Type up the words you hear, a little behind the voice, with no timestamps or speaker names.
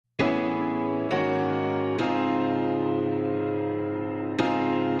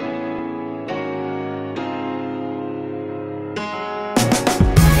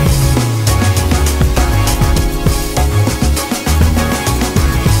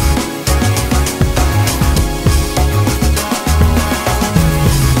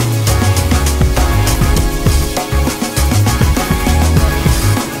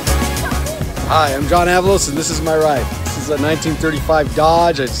Hi, I'm John Avalos, and this is my ride. This is a 1935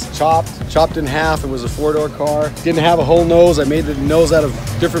 Dodge. It's chopped in half. It was a four-door car. Didn't have a whole nose. I made the nose out of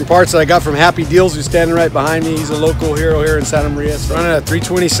different parts that I got from Happy Deals, who's standing right behind me. He's a local hero here in Santa Maria. It's running a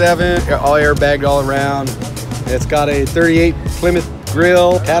 327, all airbagged all around. It's got a 38 Plymouth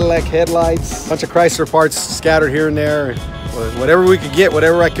grill, Cadillac headlights, a bunch of Chrysler parts scattered here and there. Whatever we could get,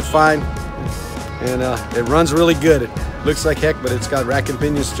 whatever I could find. And it runs really good. It looks like heck, but it's got rack and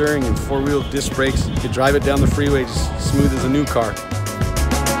pinion steering and four-wheel disc brakes. You can drive it down the freeway just smooth as a new car.